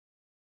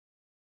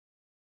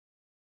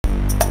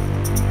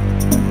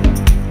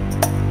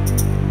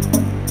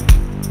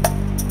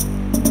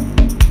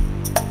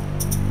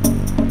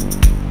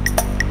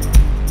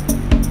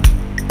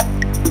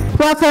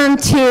Welcome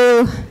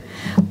to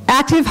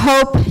Active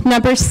Hope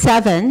number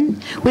 7.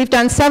 We've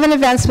done 7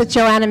 events with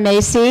Joanna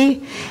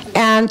Macy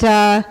and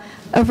a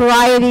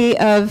variety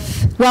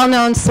of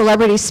well-known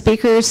celebrity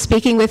speakers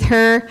speaking with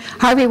her.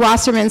 Harvey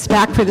Wasserman's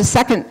back for the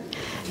second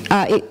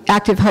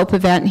Active Hope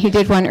event. He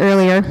did one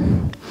earlier,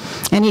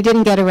 and he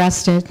didn't get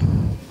arrested.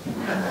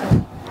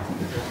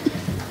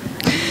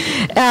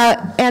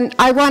 And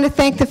I want to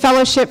thank the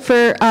fellowship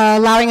for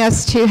allowing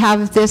us to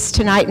have this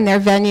tonight in their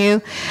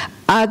venue.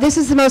 This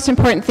is the most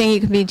important thing you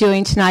can be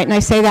doing tonight, and I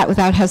say that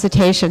without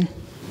hesitation.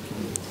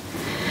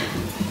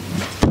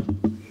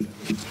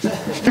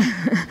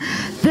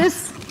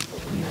 This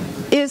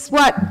is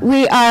what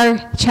we are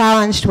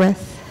challenged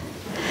with.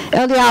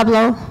 El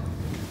Diablo.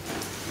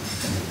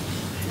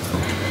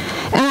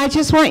 And I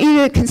just want you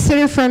to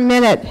consider for a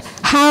minute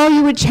how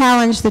you would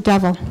challenge the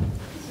devil.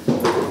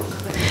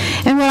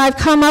 And what I've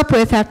come up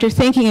with after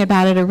thinking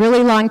about it a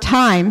really long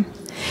time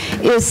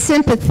is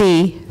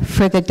sympathy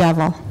for the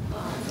devil.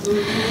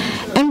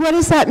 And what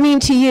does that mean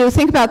to you?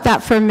 Think about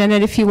that for a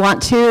minute if you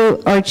want to,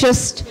 or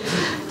just,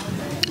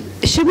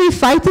 should we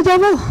fight the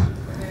devil?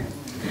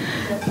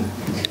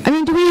 I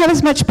mean, do we have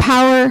as much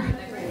power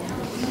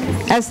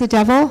as the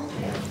devil?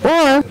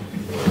 Or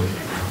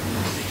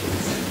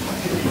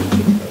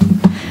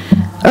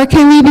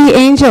can we be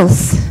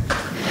angels?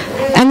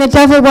 And the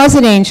devil was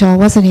an angel,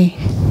 wasn't he?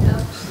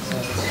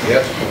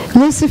 Yep.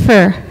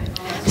 Lucifer,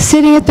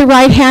 sitting at the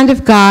right hand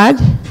of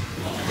God,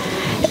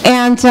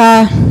 and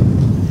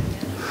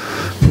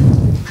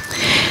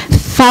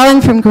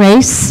fallen from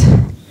grace,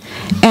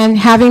 and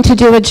having to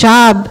do a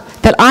job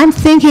that I'm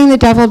thinking the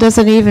devil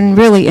doesn't even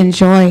really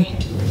enjoy.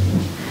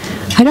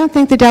 I don't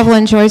think the devil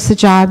enjoys the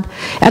job,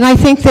 and I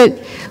think that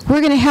we're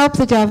going to help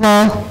the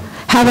devil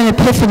have an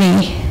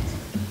epiphany.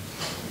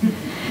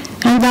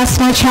 And that's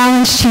my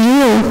challenge to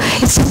you,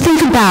 is to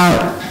think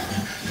about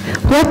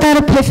what that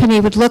epiphany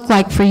would look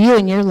like for you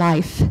in your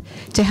life,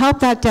 to help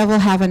that devil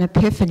have an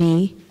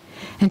epiphany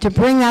and to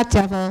bring that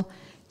devil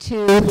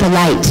to the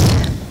light.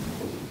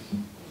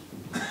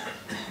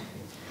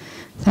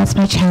 That's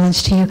my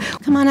challenge to you.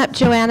 Come on up,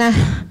 Joanna.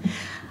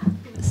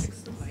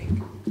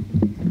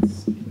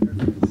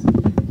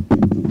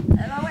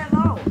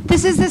 Hello.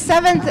 This is the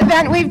 7th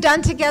event we've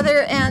done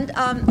together, and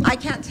I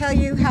can't tell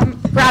you how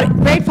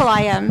grateful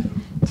I am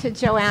to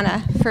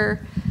Joanna for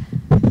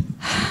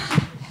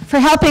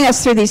helping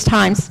us through these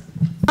times.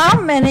 How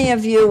many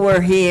of you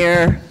were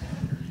here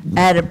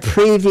at a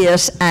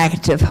previous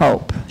Active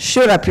Hope?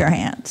 Shoot up your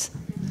hands.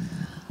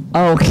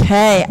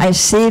 Okay, I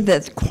see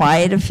that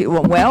quite a few.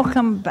 Well,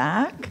 welcome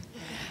back.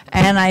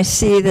 And I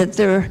see that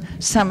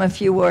some of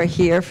you were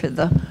here for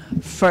the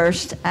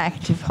first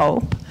Active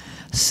Hope.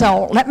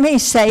 So let me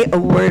say a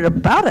word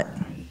about it.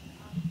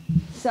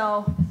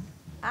 So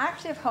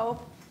Active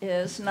Hope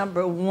is,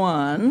 number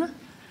 1,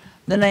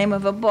 the name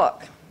of a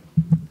book.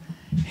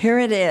 Here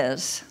it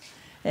is.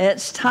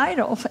 Its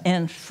title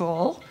in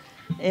full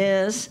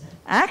is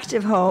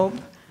Active Hope,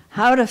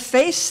 How to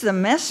Face the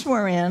Mess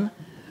We're In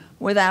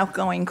Without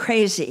Going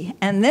Crazy.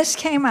 And this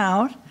came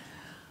out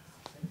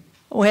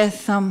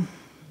with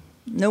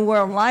New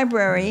World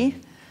Library,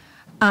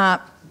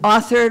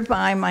 authored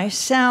by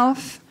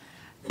myself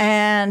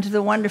and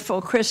the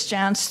wonderful Chris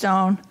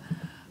Johnstone,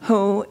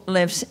 who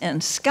lives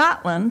in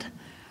Scotland.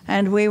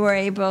 And we were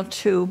able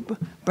to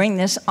bring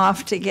this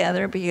off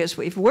together because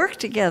we've worked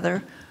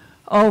together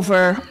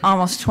over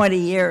almost 20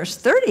 years,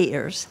 30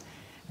 years.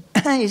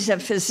 He's a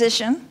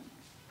physician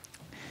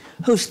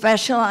who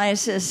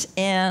specializes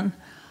in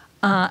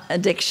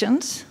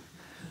addictions,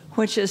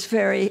 which is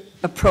very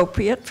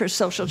appropriate for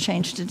social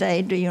change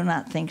today. Do you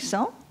not think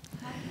so?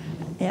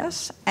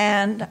 Yes.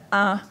 And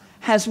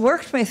has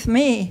worked with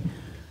me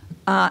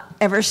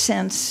ever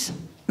since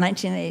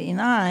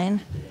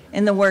 1989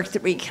 in the work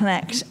that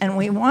reconnects. And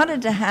we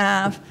wanted to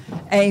have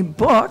a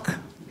book.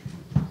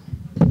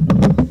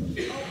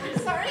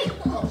 Sorry.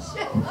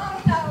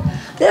 Oh, no.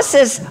 This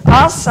is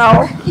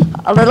also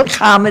a little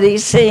comedy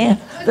scene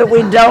that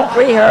we don't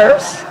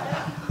rehearse,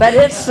 but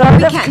it's sort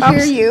of. We can't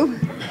hear you.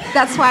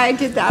 That's why I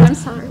did that. I'm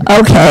sorry.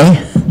 Okay.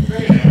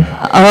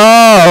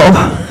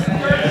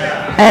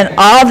 Oh. And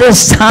all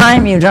this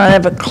time you don't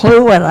have a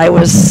clue what I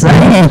was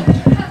saying.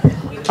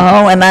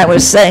 Oh, and I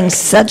was saying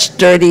such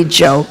dirty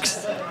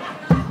jokes.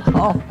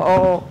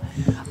 Oh.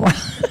 Well,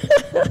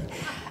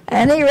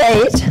 any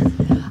rate,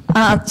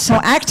 so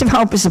Active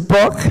Hope is a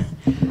book,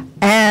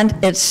 and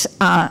it's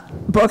a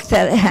book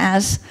that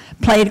has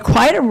played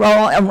quite a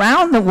role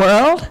around the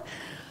world.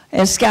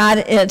 It's got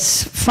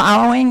its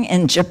following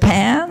in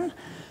Japan,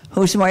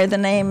 where the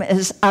name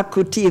is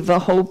Akutiva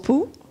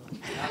Hopu,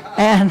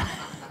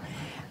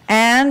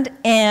 and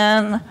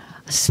in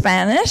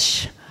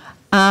Spanish,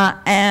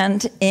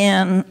 and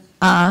in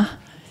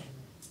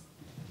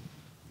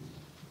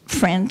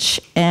French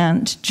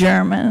and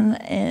German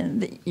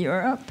in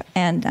Europe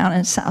and down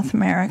in South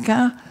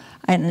America.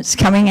 And it's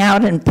coming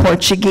out in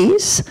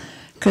Portuguese,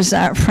 because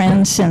our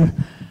friends in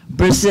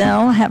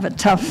Brazil have a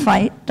tough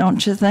fight,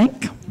 don't you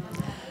think?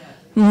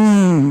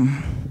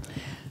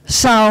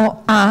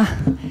 So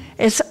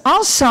it's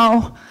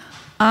also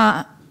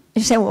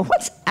you say, well,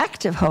 what's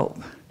active hope?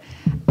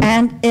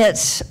 And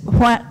it's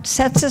what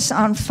sets us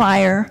on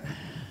fire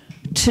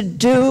to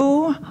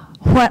do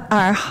what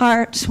our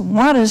hearts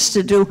want us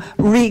to do,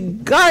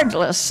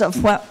 regardless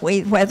of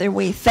whether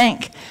we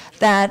think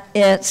that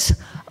it's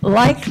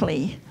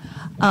likely,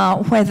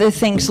 whether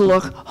things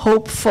look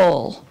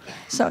hopeful.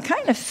 So it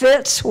kind of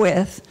fits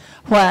with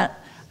what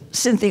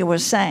Cynthia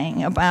was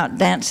saying about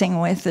dancing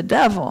with the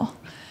devil,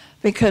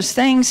 because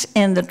things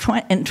in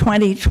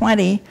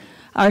 2020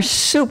 are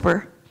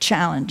super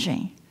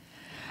challenging.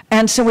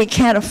 And so we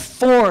can't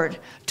afford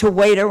to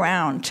wait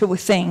around till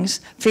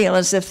things feel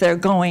as if they're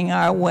going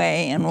our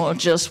way and we'll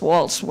just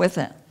waltz with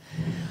it.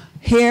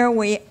 Here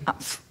we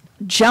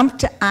jump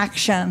to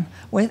action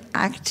with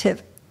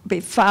be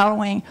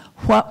following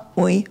what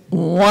we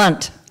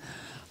want,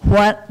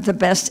 what the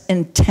best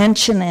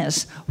intention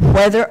is,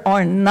 whether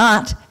or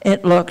not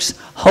it looks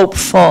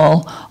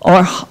hopeful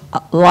or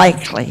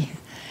likely.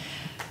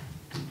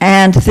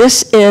 And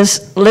this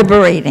is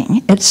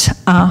liberating. It's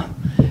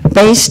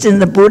based in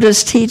the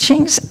Buddha's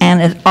teachings,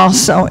 and it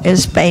also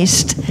is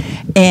based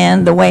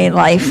in the way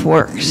life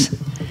works.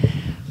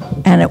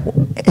 And it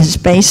is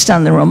based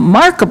on the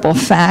remarkable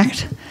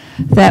fact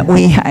that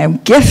we are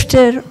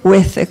gifted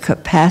with the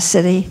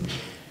capacity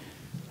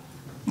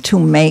to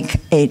make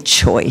a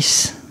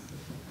choice.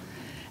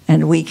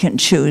 And we can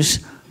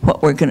choose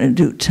what we're going to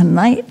do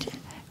tonight,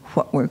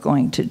 what we're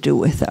going to do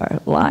with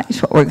our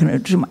lives, what we're going to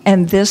do.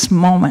 And this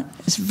moment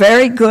is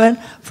very good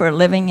for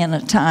living in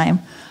a time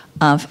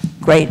of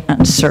great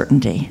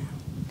uncertainty.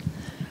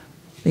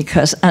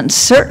 Because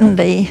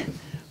uncertainty,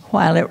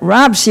 while it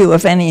robs you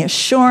of any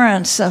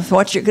assurance of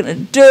what you're going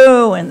to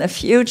do in the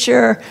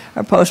future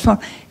or postpone,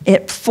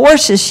 it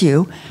forces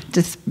you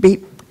to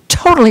be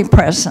totally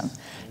present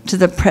to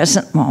the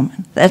present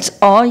moment. That's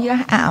all you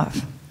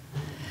have.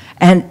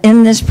 And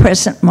in this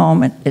present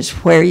moment is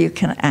where you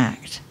can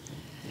act.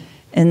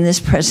 In this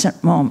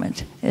present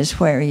moment is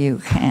where you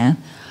can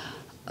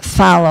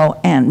follow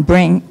and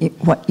bring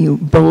what you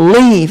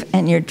believe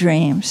in your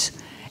dreams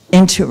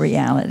into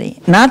reality.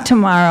 Not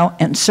tomorrow,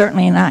 and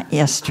certainly not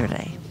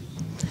yesterday.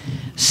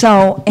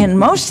 So in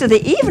most of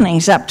the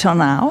evenings up till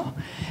now,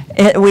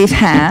 we've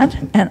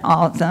had, and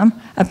all of them,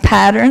 a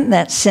pattern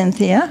that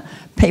Cynthia,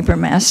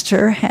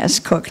 Papermaster, has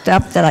cooked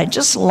up that I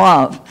just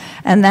love.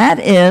 And that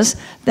is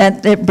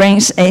that it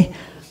brings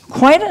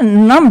quite a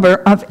number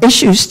of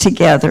issues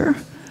together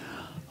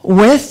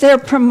with their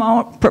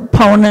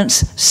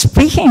proponents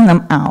speaking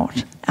them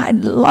out. I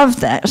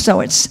love that.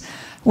 So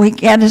we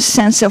get a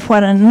sense of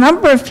what a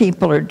number of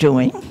people are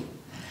doing,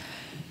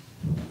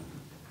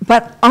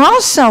 but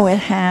also it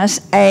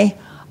has a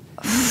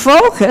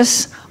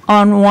focus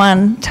on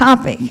one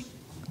topic.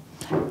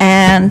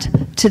 And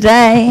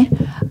tonight,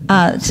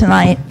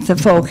 the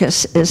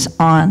focus is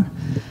on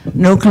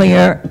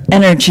nuclear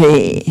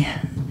energy.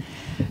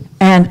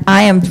 And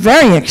I am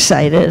very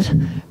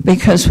excited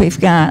because we've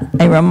got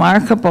a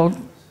remarkable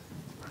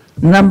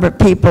number of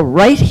people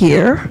right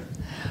here.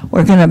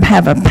 We're going to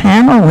have a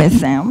panel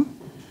with them,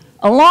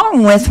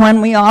 along with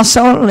when we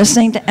also are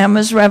listening to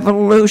Emma's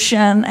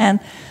Revolution and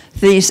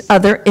these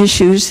other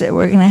issues that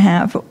we're going to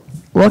have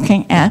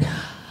looking at.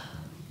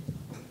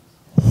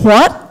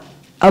 What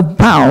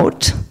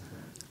about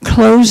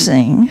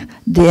closing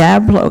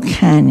Diablo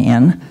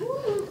Canyon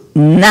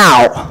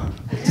now,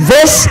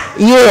 this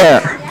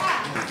year?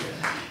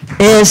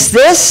 Is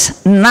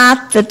this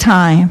not the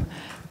time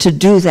to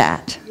do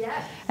that?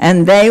 Yes.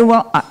 And they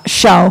will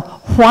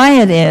show why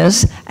it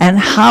is and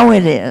how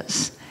it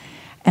is.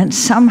 And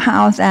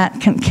somehow that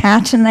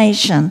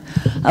concatenation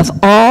of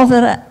all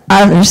the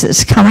others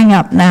that's coming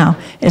up now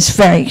is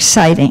very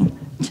exciting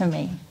to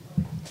me.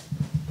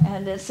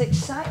 And it's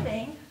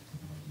exciting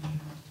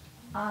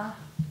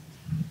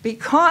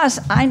because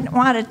I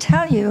want to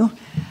tell you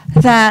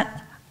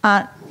that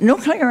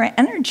nuclear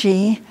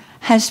energy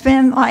has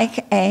been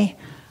like a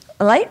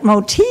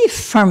leitmotif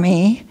for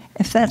me,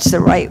 if that's the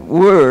right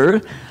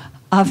word,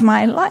 of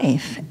my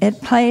life.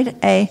 It played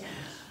a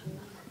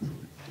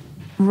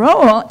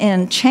role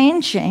in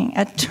changing,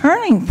 a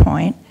turning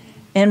point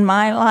in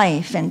my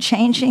life and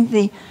changing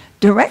the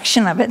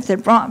direction of it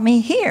that brought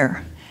me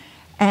here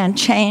and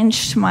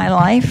changed my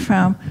life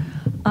from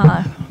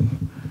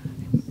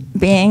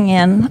being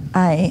in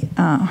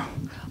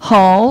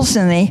halls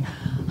in the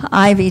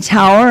Ivy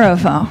Tower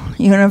of a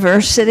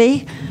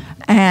university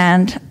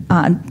and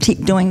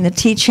doing the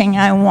teaching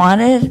I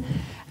wanted,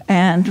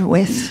 and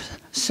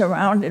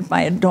surrounded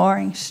by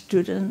adoring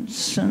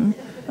students, and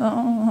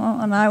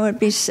I would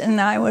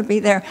be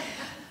there,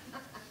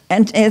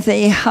 and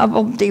the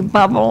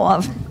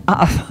hubble-de-bubble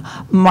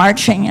of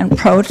marching and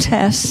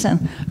protests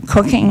and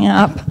cooking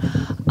up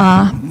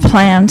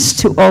plans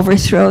to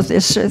overthrow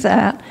this or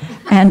that,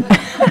 and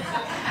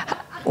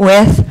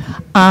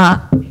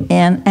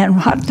and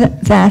what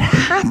that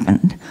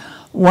happened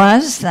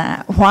was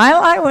that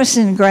while I was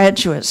in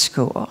graduate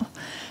school,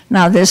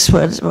 now this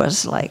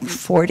was like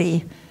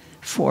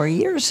 44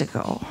 years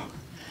ago,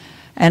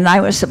 and I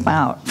was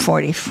about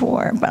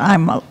 44, but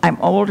I'm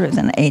older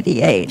than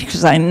 88,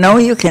 because I know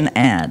you can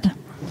add.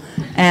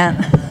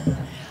 And,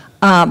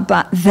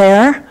 but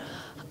there,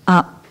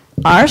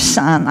 our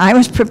son, I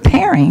was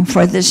preparing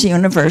for this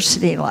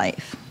university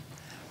life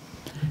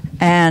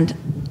and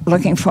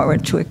looking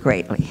forward to it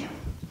greatly.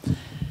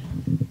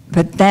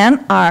 But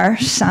then our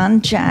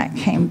son, Jack,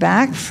 came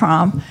back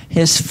from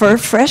his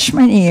first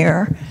freshman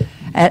year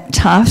at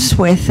Tufts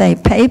with a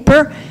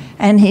paper,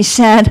 and he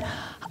said,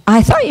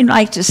 I thought you'd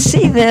like to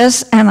see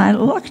this, and I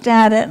looked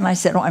at it, and I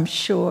said, oh, I'm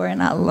sure,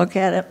 and I'll look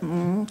at it.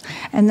 And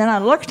then I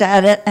looked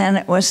at it, and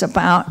it was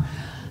about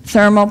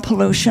thermal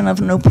pollution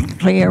of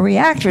nuclear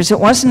reactors. It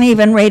wasn't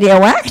even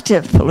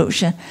radioactive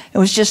pollution. It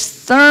was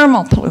just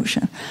thermal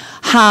pollution.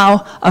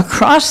 How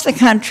across the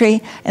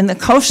country, in the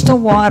coastal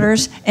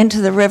waters,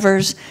 into the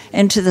rivers,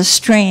 into the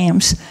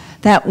streams,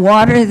 that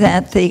water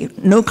that the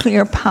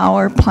nuclear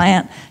power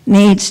plant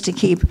needs to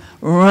keep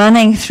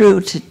running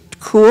through to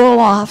cool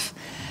off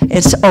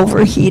its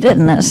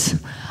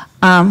overheatedness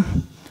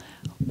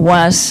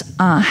was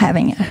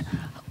having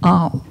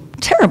a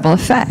terrible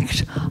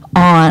effect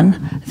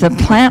on the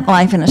plant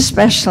life and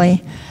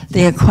especially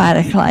the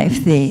aquatic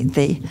life,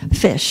 the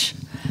fish.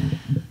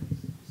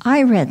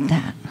 I read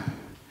that.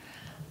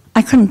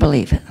 I couldn't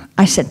believe it.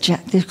 I said,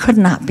 Jack, this could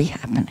not be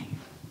happening.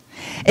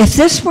 If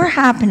this were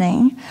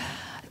happening,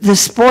 the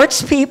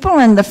sports people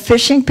and the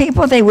fishing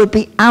people, they would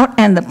be out,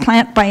 and the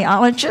plant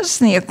biologists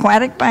and the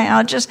aquatic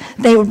biologists,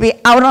 they would be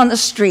out on the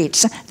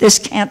streets. This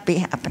can't be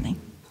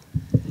happening.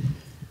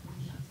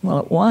 Well,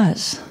 it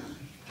was.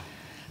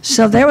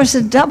 So there was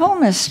a double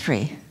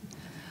mystery.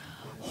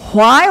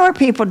 Why were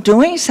people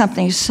doing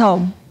something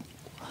so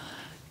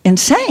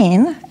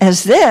insane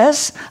as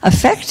this,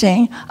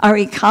 affecting our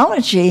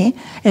ecology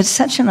in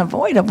such an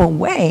avoidable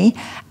way,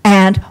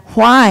 and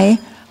why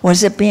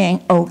was it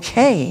being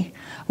okay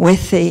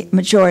with the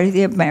majority of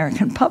the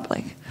American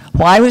public?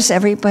 Why was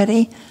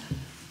everybody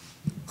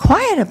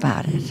quiet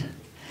about it?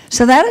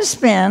 So that has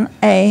been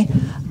a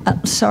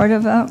sort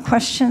of a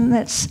question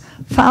that's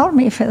followed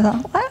me for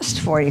the last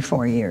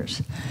 44 years.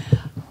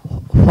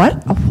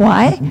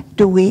 Why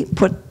do we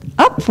put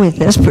up with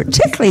this,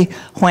 particularly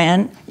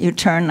when you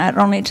turn not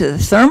only to the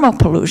thermal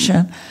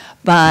pollution,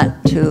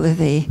 but to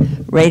the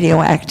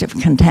radioactive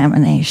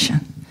contamination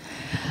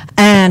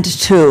and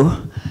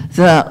to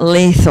the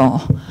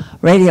lethal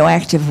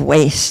radioactive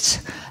wastes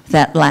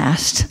that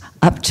last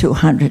up to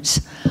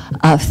hundreds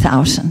of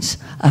thousands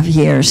of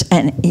years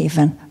and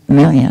even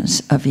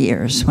millions of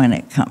years when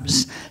it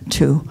comes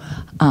to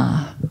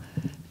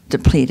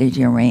depleted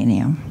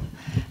uranium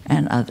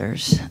and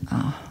others.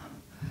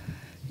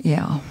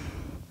 Yeah.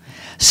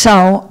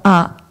 So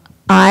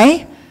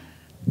I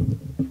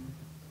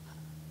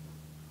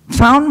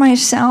found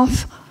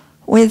myself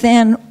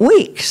within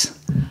weeks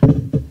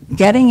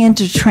getting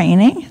into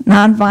training,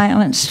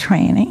 nonviolence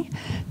training,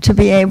 to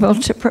be able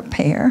to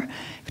prepare.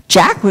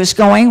 Jack was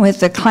going with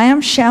the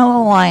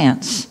Clamshell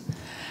Alliance.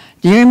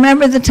 Do you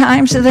remember the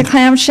times of the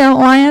Clamshell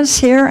Alliance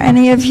here,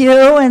 any of you,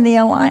 and the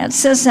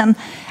alliances and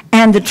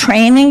the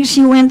trainings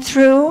you went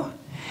through?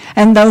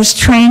 And those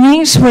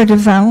trainings were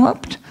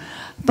developed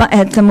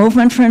at the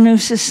Movement for a New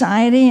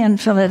Society in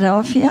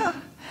Philadelphia,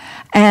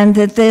 and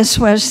that this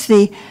was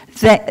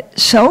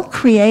so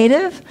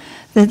creative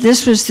that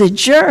this was the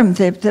germ,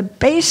 the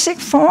basic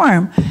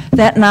form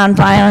that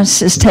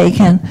nonviolence has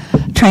taken,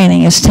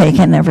 training has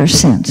taken ever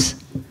since.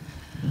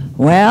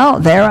 Well,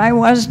 there I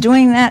was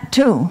doing that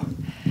too.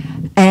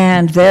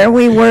 And there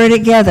we were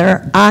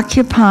together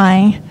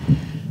occupying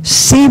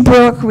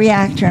Seabrook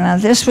Reactor. Now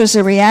this was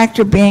a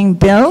reactor being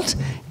built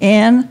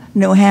in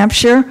New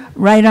Hampshire,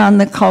 right on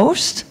the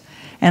coast.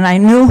 And I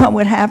knew what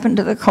would happen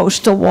to the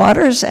coastal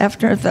waters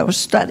after those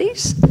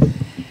studies.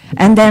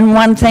 And then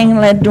one thing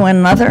led to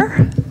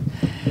another.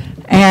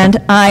 And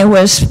I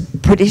was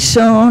pretty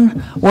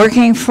soon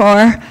working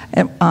for,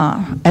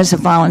 as a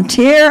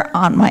volunteer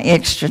on my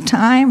extra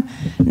time.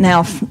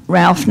 Now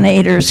Ralph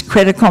Nader's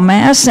Critical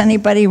Mass,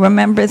 anybody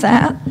remember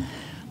that?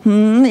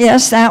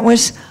 Yes, that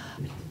was,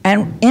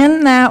 and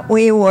in that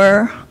we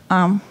were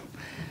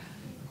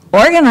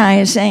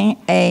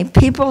organizing a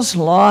people's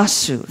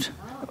lawsuit.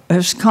 It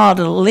was called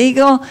a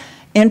legal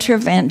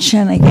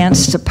intervention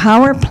against a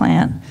power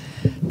plant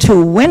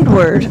to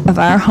windward of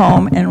our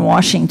home in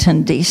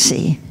Washington,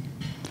 D.C.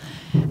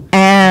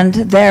 And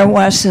there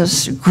was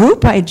this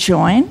group I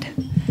joined.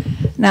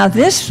 Now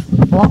this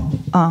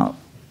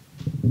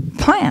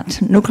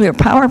plant, nuclear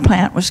power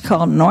plant, was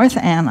called North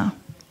Anna.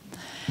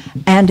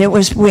 And it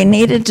was, we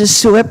needed to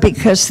sue it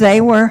because they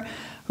were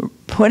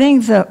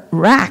putting the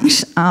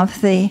racks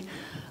of the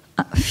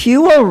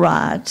fuel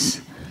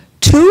rods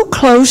too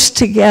close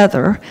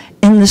together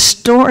in the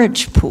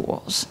storage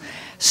pools.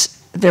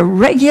 The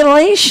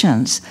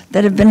regulations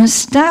that have been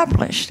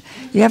established,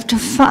 you have to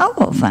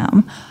follow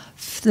them.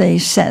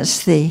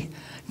 Says the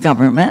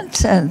government,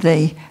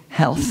 the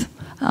health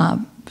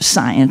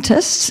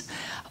scientists,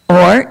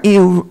 or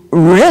you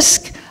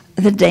risk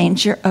the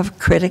danger of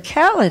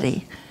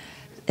criticality.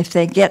 If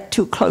they get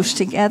too close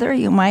together,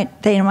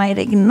 they might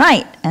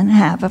ignite and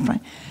have a flame.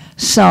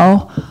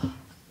 So,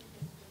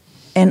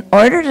 in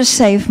order to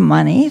save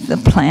money, the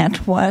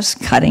plant was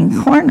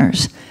cutting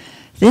corners.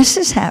 This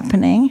is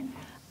happening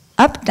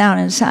up, down,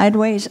 and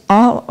sideways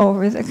all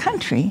over the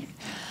country.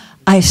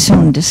 I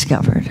soon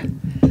discovered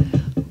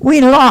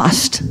we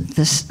lost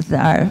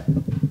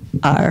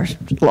our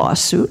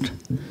lawsuit,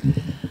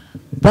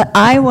 but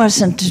I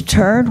wasn't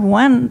deterred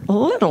one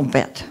little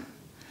bit.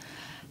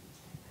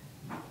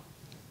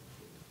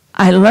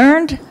 I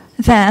learned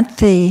that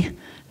the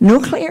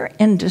nuclear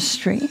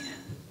industry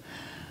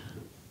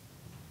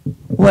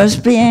was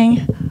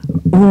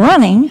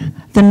running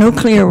the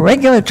Nuclear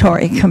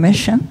Regulatory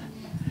Commission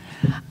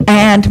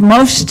and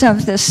most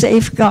of the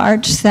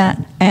safeguards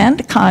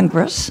and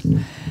Congress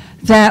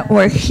that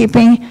were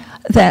keeping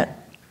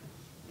that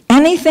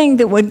anything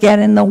that would get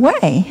in the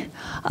way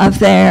of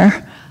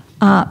their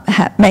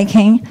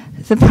making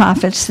the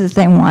profits that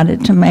they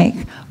wanted to make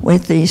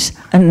with these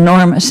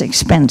enormous,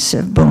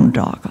 expensive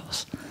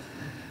boondoggles.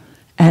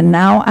 And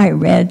now I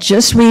read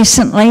just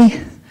recently,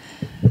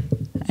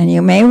 and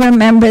you may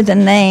remember the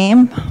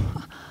name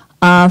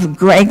of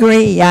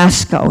Gregory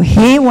Yasko.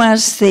 He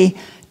was the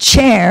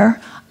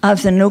chair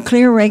of the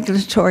Nuclear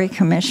Regulatory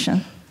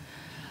Commission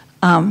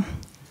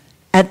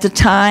at the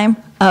time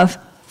of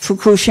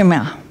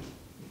Fukushima.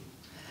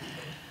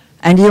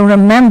 And you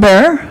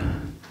remember,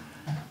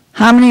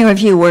 how many of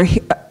you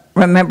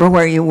remember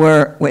where you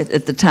were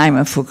at the time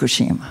of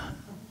Fukushima?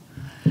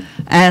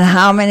 And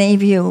how many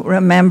of you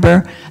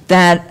remember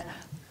that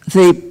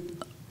the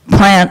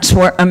plants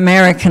were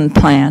American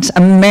plants,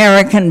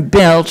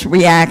 American-built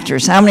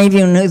reactors? How many of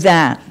you knew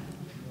that?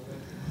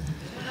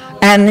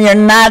 And you're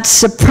not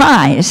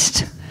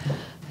surprised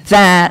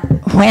that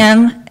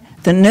when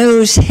the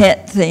news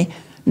hit the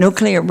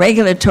Nuclear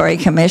Regulatory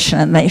Commission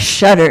and they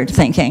shuddered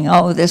thinking,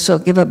 oh, this will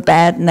give a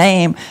bad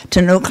name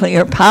to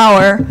nuclear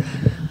power,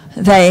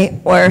 they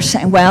were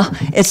saying, well,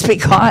 it's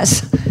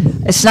because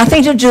it's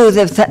nothing to do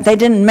with that. They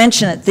didn't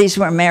mention it. These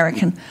were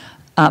American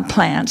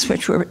plants,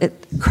 which were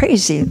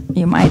crazy.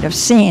 You might have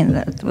seen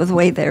the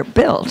way they're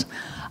built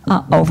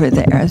over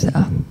there.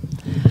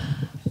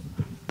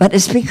 But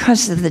it's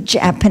because of the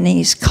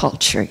Japanese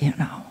culture, you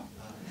know.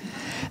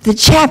 The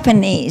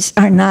Japanese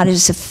are not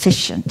as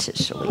efficient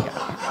as we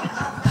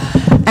are.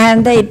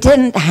 And they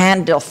didn't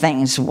handle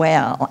things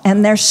well.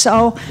 And they're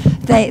so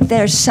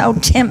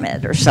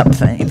timid or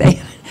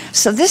something.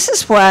 So this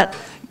is what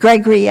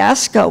Gregory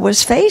Yasko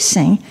was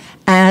facing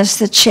as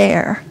the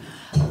chair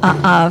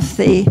of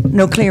the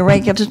Nuclear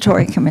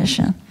Regulatory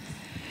Commission.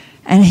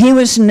 And he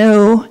was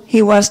new.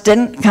 He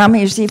didn't come.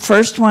 He was the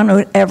first one who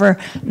had ever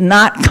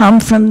not come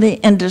from the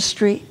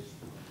industry.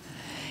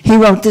 He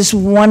wrote this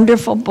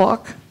wonderful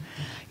book,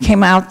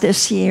 came out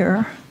this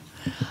year,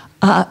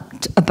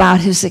 about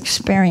his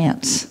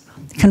experience,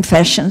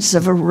 Confessions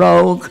of a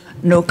Rogue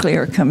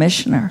Nuclear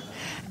Commissioner.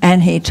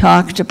 And he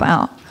talked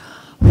about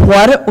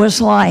what it was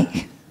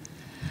like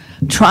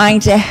trying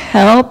to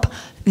help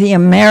the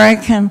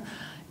American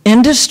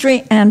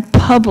industry and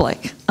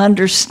public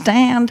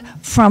understand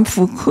from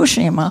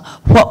Fukushima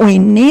what we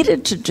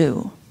needed to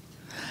do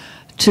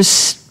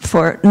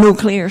for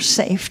nuclear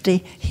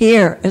safety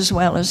here as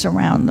well as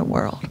around the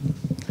world.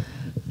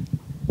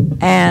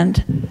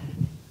 And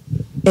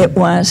it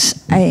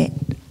was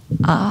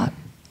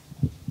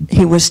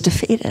he was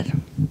defeated.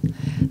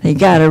 They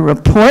got a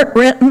report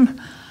written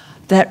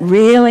that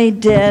really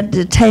did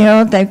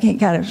detail. They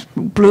got a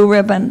blue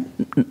ribbon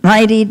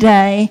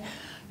 90-day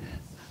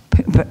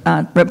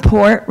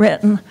report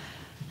written,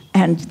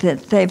 and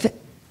that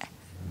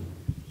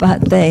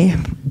they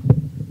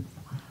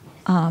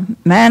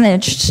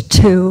managed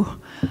to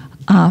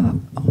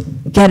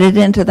get it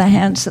into the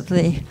hands of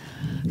the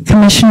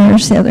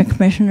commissioners, the other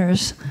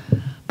commissioners,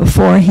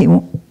 before he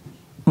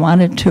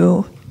wanted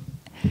to.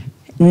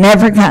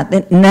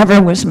 It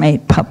never was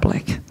made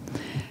public.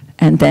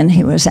 And then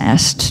he was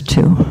asked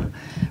to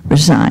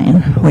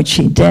resign, which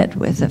he did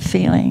with a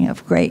feeling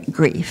of great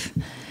grief,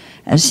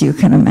 as you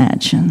can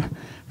imagine,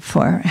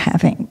 for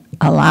having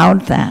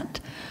allowed that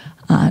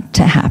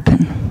to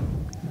happen.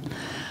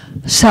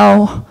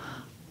 So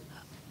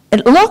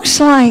it looks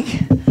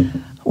like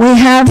we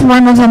have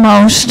one of the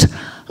most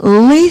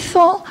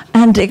lethal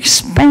and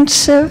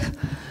expensive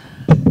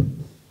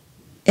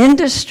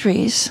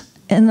industries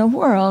in the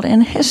world,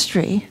 in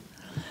history,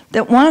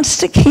 that wants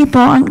to keep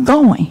on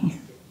going.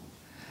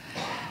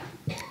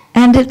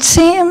 And it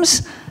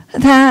seems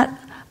that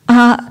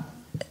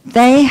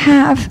they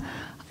have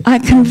a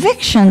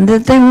conviction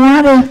that they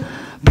want to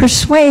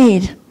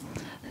persuade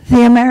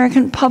the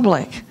American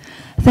public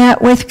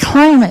that with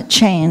climate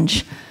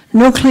change,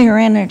 nuclear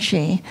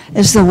energy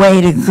is the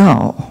way to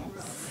go.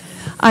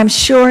 I'm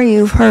sure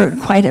you've heard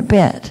quite a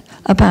bit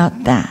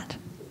about that.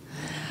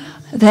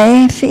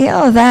 They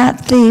feel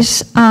that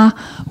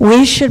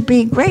we should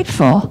be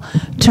grateful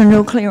to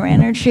nuclear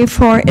energy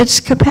for its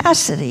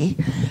capacity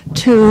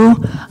to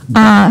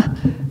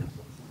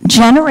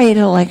generate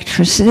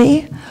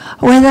electricity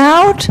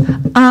without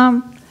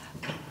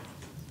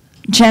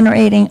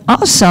generating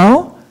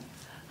also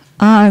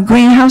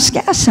greenhouse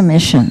gas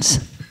emissions.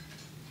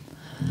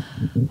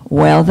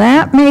 Well,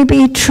 that may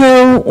be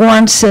true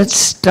once it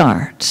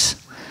starts.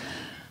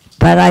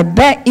 But I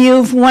bet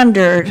you've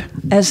wondered,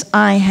 as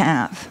I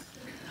have,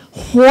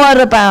 what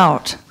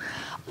about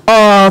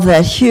all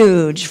the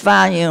huge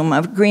volume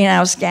of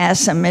greenhouse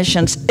gas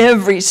emissions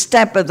every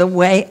step of the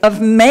way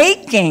of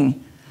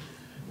making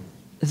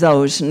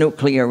those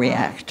nuclear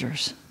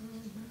reactors?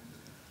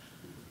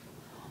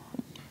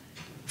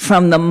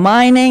 From the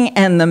mining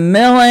and the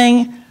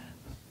milling,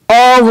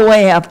 all the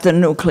way up the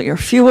nuclear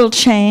fuel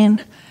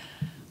chain,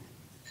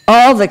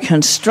 all the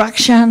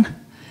construction,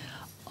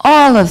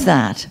 all of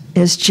that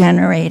is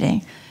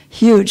generating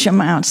huge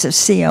amounts of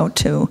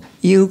CO2.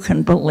 You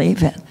can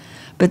believe it.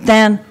 But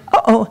then,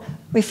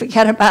 we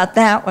forget about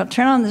that. We'll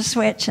turn on the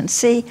switch and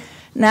see,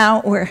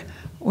 now we're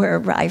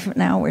arriving,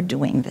 now we're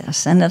doing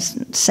this. And let's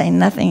say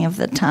nothing of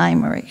the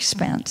time or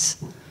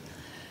expense.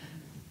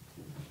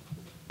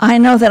 I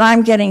know that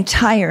I'm getting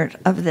tired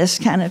of this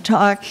kind of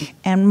talk,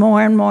 and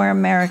more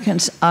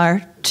Americans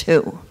are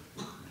too.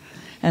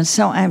 And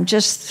so I'm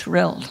just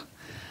thrilled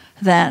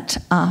that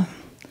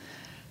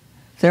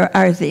there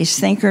are these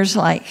thinkers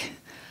like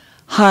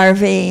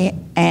Harvey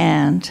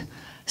and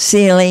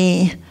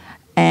Seeley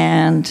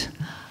and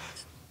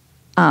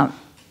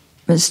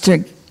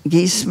Mr.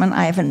 Geesman.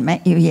 I haven't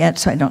met you yet,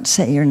 so I don't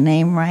say your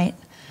name right,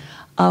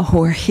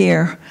 who are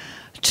here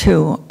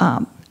to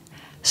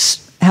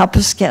help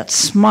us get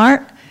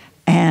smart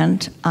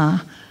and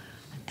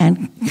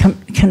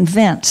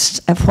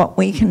convinced of what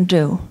we can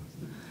do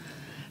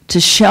to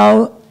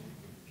show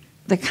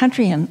the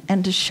country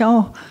and to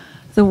show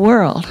the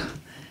world.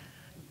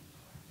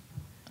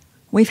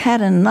 We've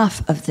had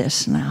enough of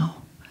this now.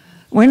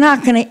 We're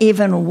not going to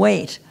even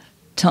wait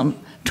till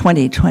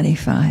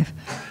 2025.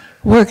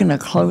 We're going to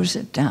close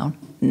it down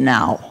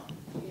now.